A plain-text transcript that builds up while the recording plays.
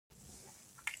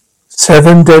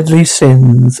Seven Deadly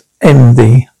Sins.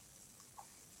 Envy.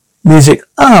 Music.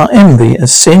 Envy. A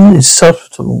sin is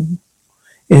subtle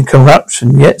in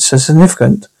corruption, yet so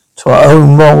significant to our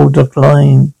own moral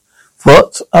decline.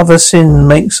 What other sin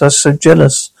makes us so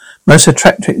jealous? Most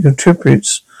attractive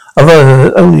attributes of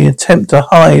others only attempt to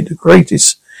hide the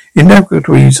greatest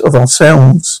inequities of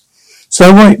ourselves.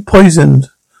 So white poisoned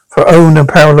for own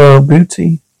unparalleled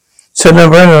beauty.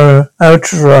 Cinderella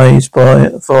outraged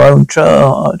for our own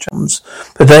charms.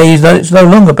 Today it's no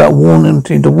longer about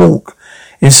wanting to walk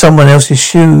in someone else's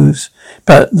shoes,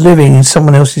 but living in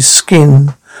someone else's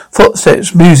skin.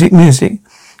 Footsteps, music.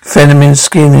 Feminine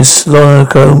skin is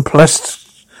silicone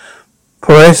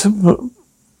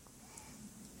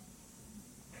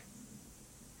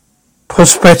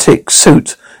prosthetic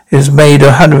suit is made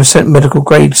of 100% medical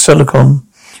grade silicone.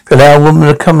 If you allow a woman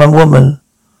to become a woman,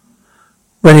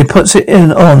 when he puts it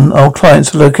on, our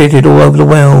clients are located all over the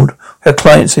world. We have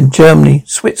clients in Germany,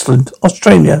 Switzerland,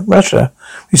 Australia, Russia.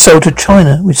 We sold to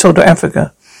China. We sold to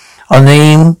Africa. You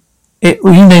name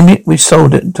it, we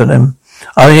sold it to them.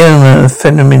 I'm the owner of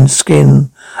feminine skin.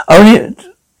 Only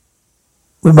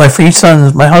with my 3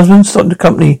 sons. My husband started the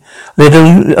company a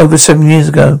little over 7 years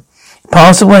ago. He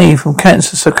passed away from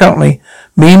cancer, so currently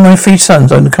me and my 3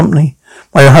 sons own the company.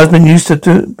 My husband used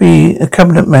to be a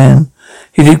cabinet man.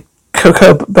 He did cook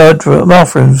up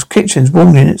bathrooms, kitchens,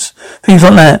 wall units, things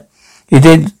like that. He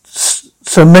did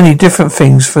so many different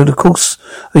things through the course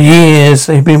of years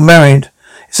they've been married.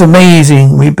 It's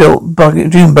amazing. We built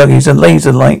dune buggies and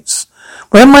laser lights.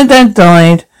 When my dad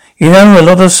died, a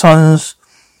lot of sons,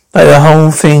 like the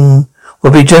whole thing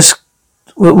would be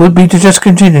to just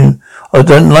continue. I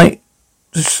don't like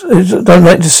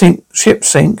to see ships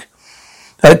sink.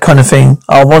 That kind of thing.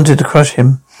 I wanted to crush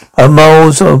him. Our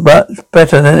morals are much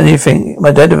better than anything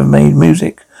my dad ever made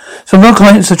music. Some of our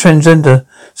clients are transgender,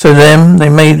 so they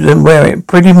made them wear it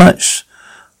pretty much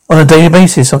on a daily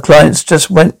basis. Our clients just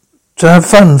went to have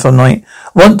fun for a night,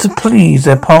 want to please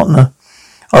their partner.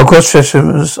 Our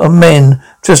cross-dressers are men,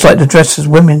 just like to dress as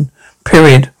women,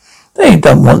 period. They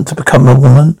don't want to become a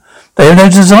woman. They have no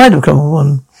desire to become a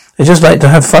woman. They just like to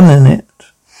have fun in it.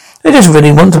 They just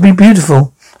really want to be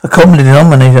beautiful. A common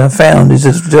denominator found is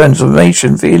a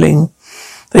transformation feeling.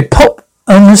 They pop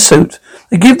on the suit.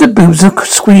 They give the boobs a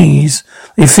squeeze.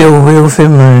 They feel real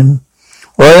feminine.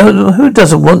 Well, who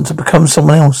doesn't want to become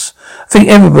someone else? I think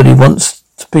everybody wants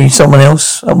to be someone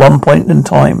else at one point in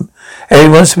time.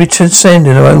 Everyone wants to be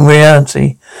transcending their own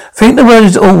reality. I think the world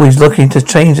is always looking to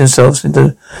change themselves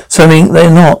into something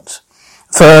they're not.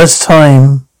 First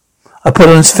time I put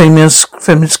on this feminine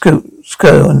skirt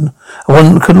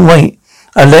and couldn't wait.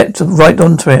 I leapt right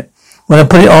onto it. When I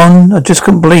put it on, I just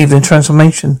couldn't believe the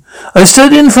transformation. I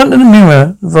stood in front of the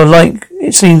mirror for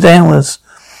it seems hours.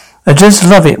 I just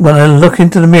love it when I look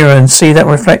into the mirror and see that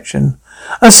reflection.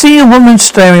 I see a woman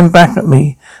staring back at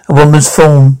me, a woman's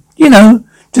form.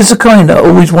 Just the kind I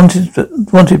always wanted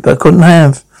but couldn't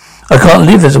have. I can't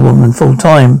live as a woman full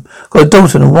time. Got a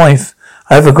daughter and a wife.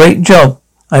 I have a great job.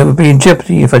 I would be in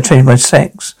jeopardy if I changed my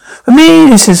sex. For me,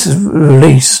 this is a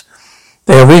release.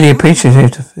 They are really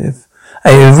appreciative. They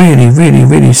are really, really,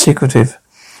 really secretive.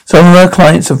 Some of our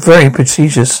clients are very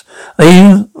prestigious.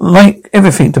 They like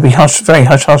everything to be very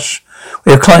hush-hush.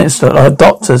 We have clients that are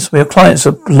doctors. We have clients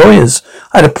that are lawyers.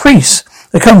 I had a priest.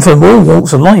 They come from all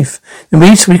walks of life. In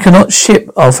Greece, we cannot ship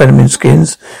our feminine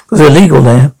skins because they're illegal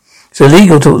there. It's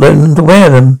illegal to wear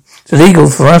them. It's illegal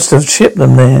for us to ship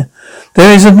them there.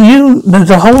 There's a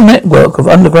whole network of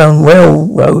underground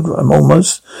railroad,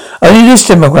 almost. Only this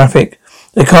demographic.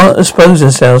 They can't expose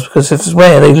themselves because it's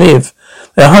where they live.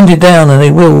 They're hunted down and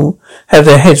they will have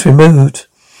their heads removed.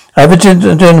 I have a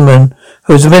gentleman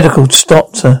who is a medical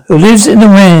doctor who lives in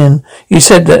Iran. He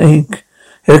said that he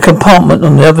had a compartment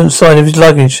on the other side of his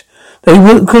luggage. They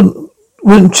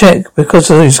wouldn't check because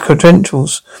of his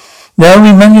credentials. Now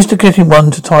we managed to get him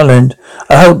one to Thailand.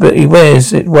 I hope that he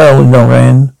wears it well in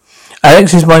Iran.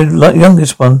 Alex is my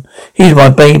youngest one. He's my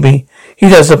baby. He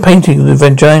does the painting of the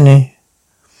vagina.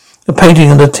 The painting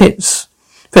of the tits.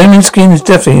 Feminine skin is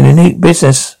definitely a unique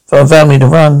business for a family to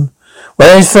run. When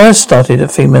I first started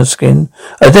at female skin,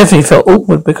 I definitely felt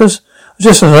awkward because I was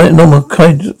just a normal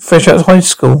kid fresh out of high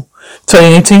school.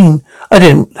 Turning 18, I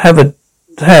didn't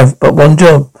have but one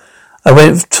job. I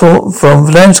went from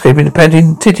landscaping to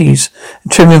painting titties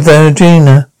and trimming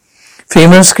vagina.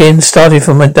 Female skin started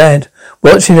from my dad,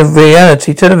 watching a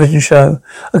reality television show.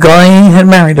 A guy had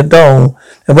married a doll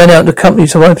and went out to the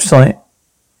company's website.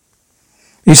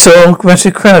 He saw a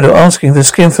massive crowd asking for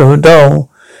skin for a doll,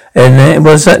 and it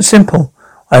was that simple.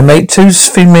 I make 2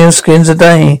 female skins a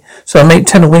day, so I make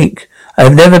 10 a week. I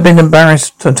have never been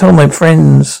embarrassed to tell my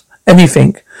friends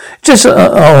anything. Just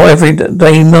our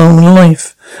everyday normal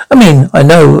life. I mean, I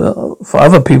know for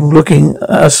other people looking at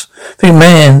us, think,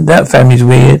 man, that family's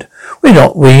weird. We're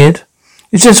not weird.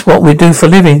 It's just what we do for a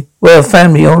living. We're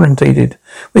family orientated.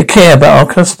 We care about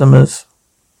our customers.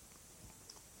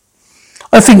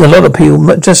 I think a lot of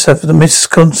people just have the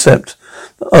misconcept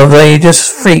of they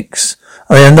just freaks.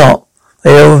 They are not.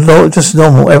 They are not just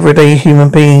normal, everyday human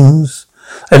beings.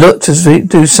 They look to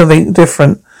do something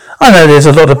different. I know there's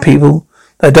a lot of people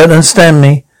that don't understand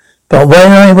me, but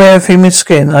when I wear female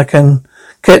skin, I can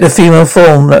get the female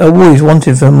form that I always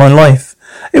wanted for my life.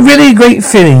 A really great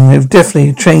feeling. They've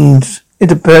definitely changed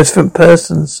into different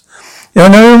persons. You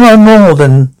know, the more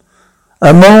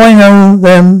I know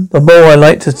them, the more I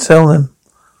like to tell them.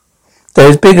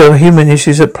 There's bigger human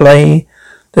issues at play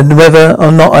than whether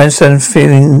or not I understand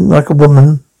feeling like a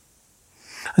woman.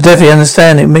 I definitely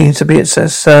understand it means to be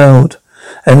excelled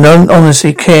and don't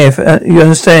honestly care. You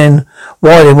understand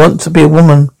why they want to be a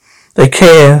woman. They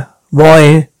care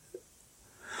why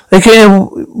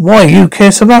you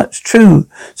care so much. True,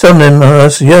 some of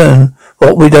us yearn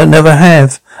what we don't never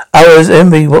have. Others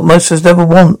envy what most of us never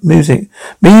want. Music.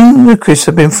 Me and Chris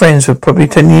have been friends for probably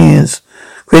 10 years.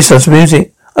 Chris loves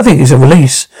music. I think he's a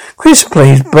release. Chris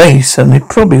plays bass and he's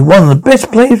probably one of the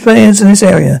best players in this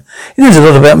area. He knows a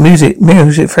lot about music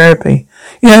therapy.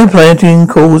 You know, playing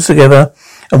chords together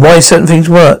and why certain things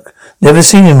work. Never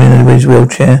seen him in his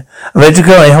wheelchair. A regular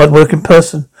guy, hard-working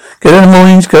person. Go in the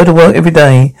mornings, go to work every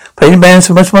day. Played in bands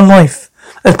for most of my life.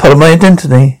 That's part of my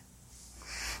identity.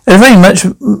 It very much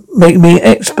make me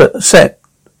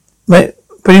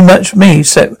pretty much me,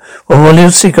 except one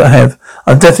little secret I have.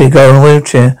 I'm definitely going in a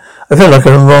wheelchair. I felt like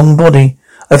I'm in the wrong body.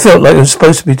 I felt like I was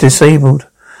supposed to be disabled.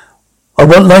 I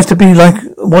want life to be like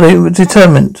what it was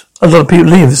determined. A lot of people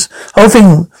lives. The whole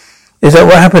thing is that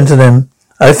what happened to them,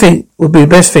 I think, would be the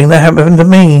best thing that happened to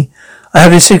me. I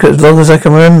have this secret as long as I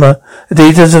can remember. The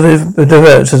details of it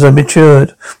developed as I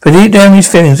matured. But deep down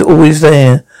these feelings are always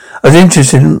there. I was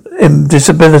interested in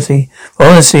disability. But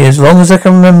honestly, as long as I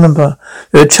can remember,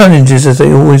 there are challenges as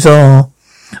they always are.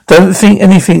 Don't think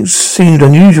anything seemed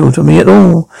unusual to me at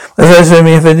all. When I first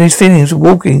had these feelings of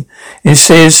walking in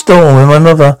Sears store with my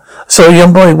mother. I saw a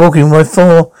young boy walking with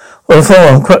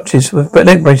forearm crutches with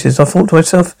leg braces. I thought to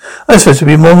myself, I was supposed to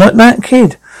be more like that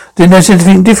kid. Didn't notice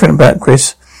anything different about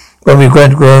Chris when we were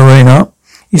growing up.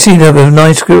 He seemed to have a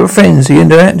nice group of friends he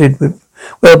interacted with.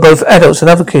 Well, both adults and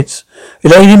other kids. He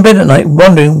laid in bed at night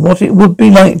wondering what it would be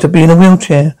like to be in a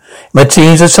wheelchair. In my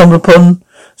teens I stumbled upon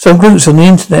some groups on the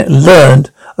internet and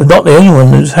learned I'm not the only one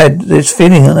who's had this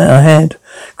feeling that I had.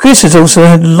 Chris has also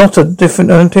had a lot of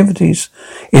different activities.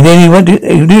 He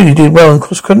really did well in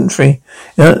cross country,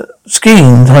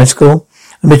 skiing in high school,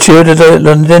 and matured to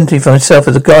identify myself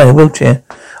as a guy in a wheelchair.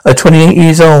 I was 28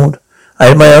 years old. I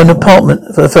had my own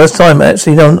apartment for the first time,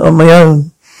 actually on my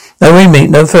own. No roommate,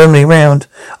 no family around.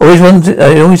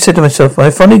 I always said to myself, when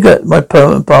I finally got my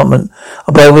permanent apartment,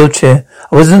 I'll buy a wheelchair.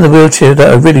 I wasn't in the wheelchair that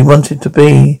I really wanted to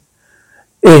be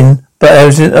in, but I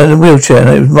was in a wheelchair and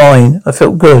it was mine. I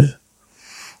felt good.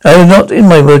 I am not in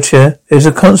my wheelchair. There's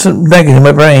a constant nagging in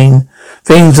my brain.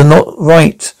 Things are not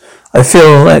right. I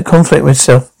feel that conflict with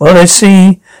myself. What I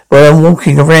see while I'm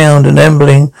walking around and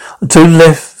ambling on two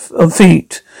left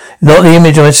feet, not the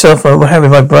image of myself I have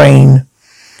in my brain.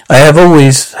 I have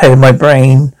always had in my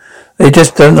brain. They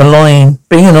just don't align.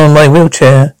 Being on my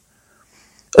wheelchair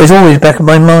is always back of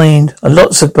my mind.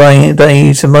 Lots of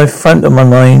days in my front of my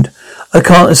mind. I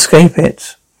can't escape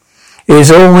it. It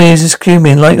is always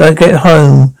escaping like I get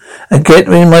home and get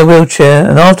in my wheelchair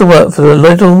and after work for a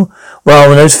little while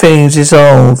when those feelings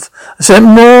dissolve. I spend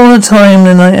more of the time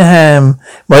than I am in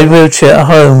my wheelchair at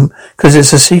home because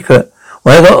it's a secret.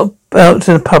 When I got out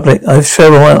to the public, I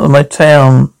travel out of my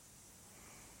town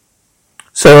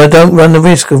so I don't run the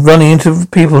risk of running into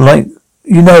people like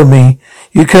you know me.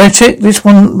 Can I check this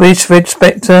red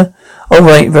Spectre? All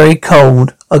right, very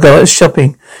cold. I go out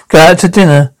shopping, go out to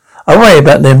dinner. I worry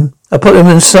about them. I'm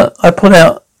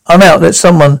out that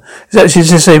someone who's actually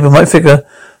disabled might figure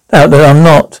out that I'm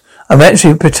not. I'm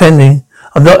actually pretending.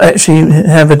 I'm not actually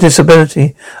have a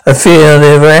disability. I fear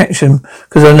their reaction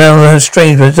because I know how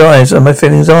strange my desires and my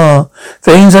feelings are.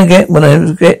 Feelings I get when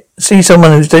I see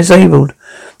someone who's disabled.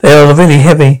 They are really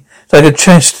heavy. It's like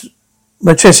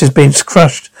my chest is being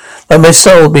crushed, like my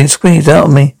soul being squeezed out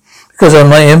of me. Because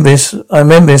I'm envious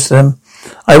of them.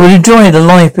 I would enjoy the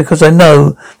life because I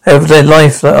know they have their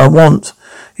life that I want.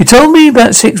 He told me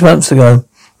about 6 months ago,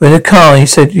 in the car, he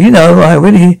said, I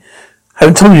really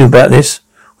haven't told you about this.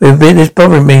 It's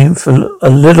bothering me for a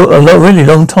really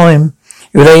long time.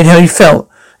 He relayed how he felt.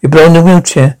 He belonged in a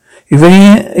wheelchair. He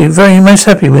very most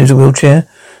happy when he was in a wheelchair.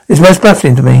 It's most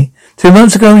baffling to me. 2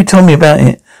 months ago he told me about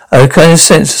it. I had a kind of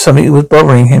sense of something that was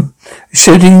bothering him.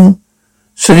 Shooting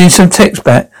some text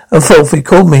back and forth. He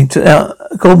called me,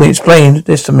 explained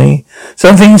this to me.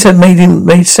 Some things had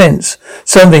made sense.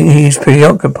 Something he's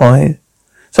preoccupied.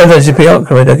 Sometimes he's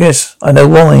preoccupied, I guess. I know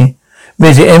why.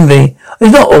 Music envy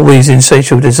is not always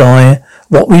insatiable desire.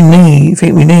 What we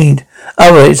think we need.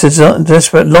 Other, it's a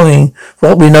desperate longing for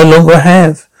what we no longer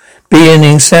have. Being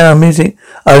in sound music.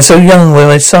 I was so young when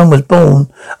my son was born.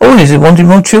 I always wanted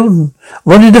more children. I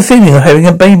wanted the feeling of having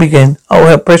a baby again. Oh,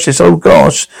 how precious. Oh,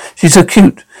 gosh. She's so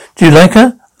cute. Do you like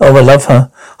her? Oh, I love her.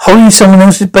 Holding someone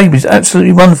else's baby is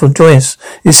absolutely wonderful, joyous.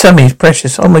 His Sammy is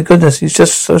precious. Oh, my goodness. He's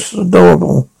just so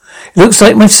adorable. He looks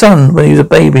like my son when he was a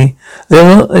baby.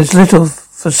 It's little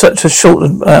for such a short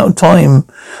amount of time.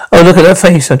 Oh, look at that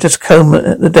face. I just comb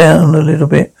it down a little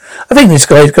bit. I think this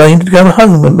guy's going to go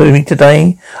home with me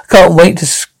today. I can't wait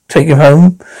to take him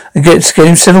home and get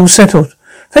him all settled.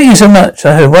 Thank you so much.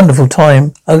 I had a wonderful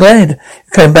time. I'm glad you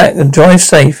came back and drive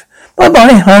safe.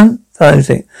 Bye-bye, hon.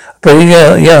 Isaac. Pretty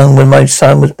young when my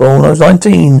son was born. I was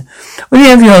 19. When you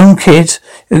have your own kids,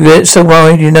 you get so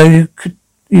worried.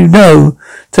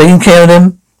 Taking care of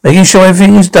them, making sure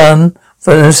everything is done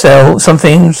for themselves.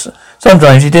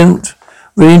 Sometimes you didn't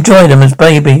really enjoy them as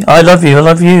baby. I love you.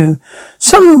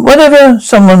 Whenever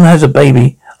someone has a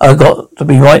baby, I've got to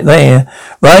be right there.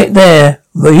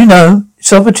 Well,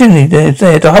 it's opportunity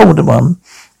there to hold one.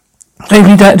 Take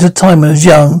me back to the time when I was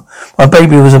young.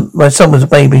 My son was a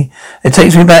baby. It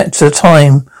takes me back to the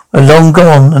time when long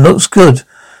gone and looks good.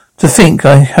 To think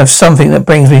I have something that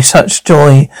brings me such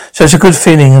joy, such a good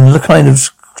feeling, and kind of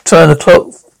turn the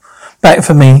clock back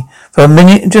for me for a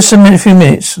few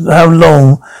minutes. How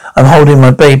long I'm holding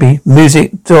my baby.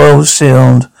 Music, doors,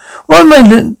 sound. What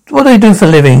do I do for a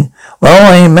living?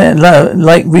 Well,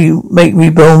 make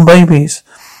reborn babies.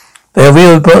 They are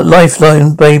real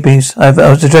lifeline babies. I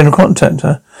was a general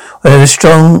contractor. I was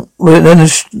a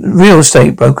real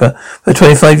estate broker for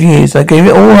 25 years. I gave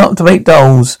it all up to make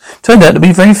dolls. Turned out to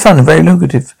be very fun and very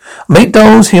lucrative. I make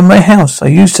dolls here in my house. I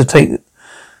used to take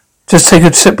a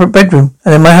separate bedroom,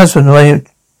 and then my husband and my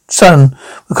son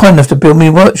were kind enough to build me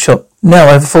a workshop. Now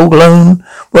I have a full-blown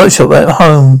workshop at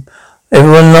home.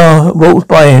 Everyone walks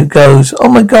by and goes, "Oh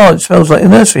my God, it smells like a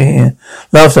nursery here."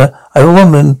 Laughter. I have a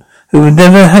woman who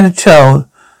never had a child,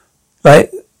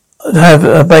 have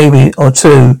a baby or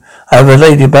two. I have a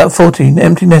lady about 14,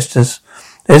 empty nesters.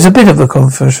 There's a bit of a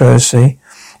controversy.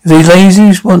 If these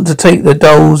ladies want to take their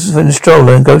dolls in a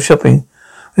stroller and go shopping,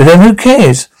 with them, who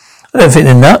cares? I don't think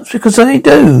they're nuts because they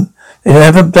do. They don't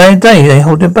have a bad day. They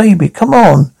hold their baby. Come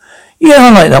on. Yeah,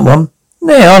 I like that one.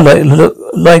 Yeah, I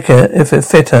like it if it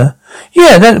fit her.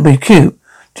 Yeah, that'd be cute.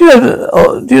 Do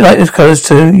you like those colours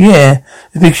too? Yeah,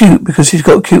 it'd be cute because she's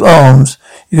got cute arms.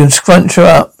 You can scrunch her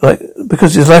up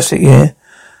because it's elastic. Yeah.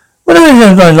 When I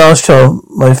had my last child,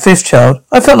 my fifth child,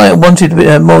 I felt like I wanted to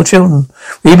have more children.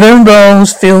 Reborn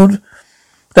dolls filled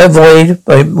that void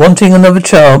by wanting another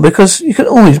child because you can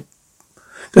always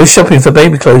go shopping for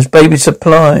baby clothes, baby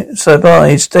supplies,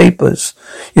 staples.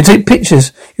 You take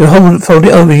pictures, you fold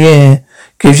it over,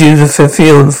 gives you the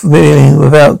feeling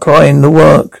without crying the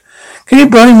work. Can you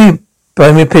buy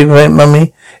me a paper bag,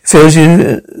 Mummy? It feels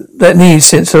you that need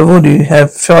since I've already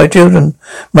have 5 children.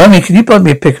 Mummy, can you buy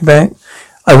me a picker bank?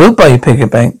 I will buy you a picker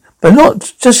bank, but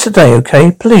not just today,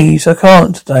 okay? Please, I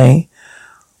can't today.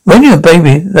 When you're a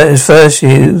baby, that is first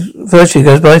year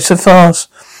goes by so fast.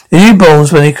 The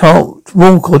newborns when they can't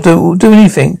walk or do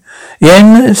anything.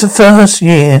 Yeah, it's the first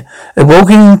year. They're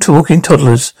walking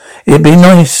toddlers. It'd be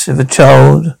nice if a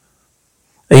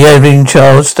young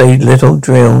child stayed little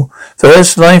drill.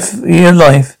 First year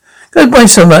life. Goes by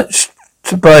so much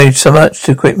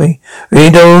too quickly.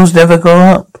 Reborn dolls never grow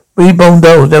up.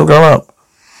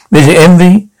 Music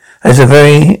envy has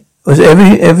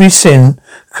every sin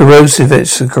corrosive,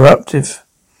 it's corruptive.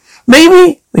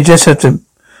 Maybe we just have to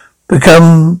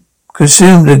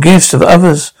consume the gifts of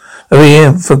others, that we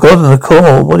have forgotten the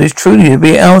core, what is truly to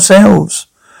be ourselves.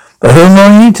 But who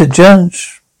am I to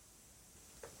judge?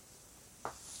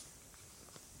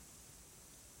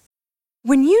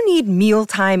 When you need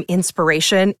mealtime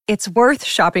inspiration, it's worth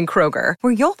shopping Kroger,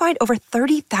 where you'll find over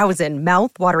 30,000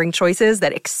 mouth-watering choices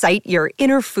that excite your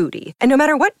inner foodie. And no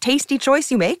matter what tasty choice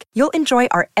you make, you'll enjoy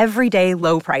our everyday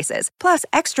low prices, plus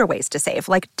extra ways to save,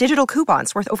 like digital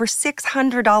coupons worth over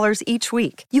 $600 each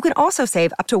week. You can also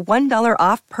save up to $1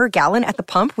 off per gallon at the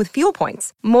pump with fuel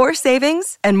points. More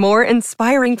savings and more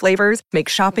inspiring flavors make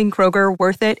shopping Kroger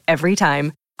worth it every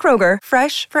time. Kroger,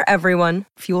 fresh for everyone.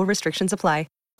 Fuel restrictions apply.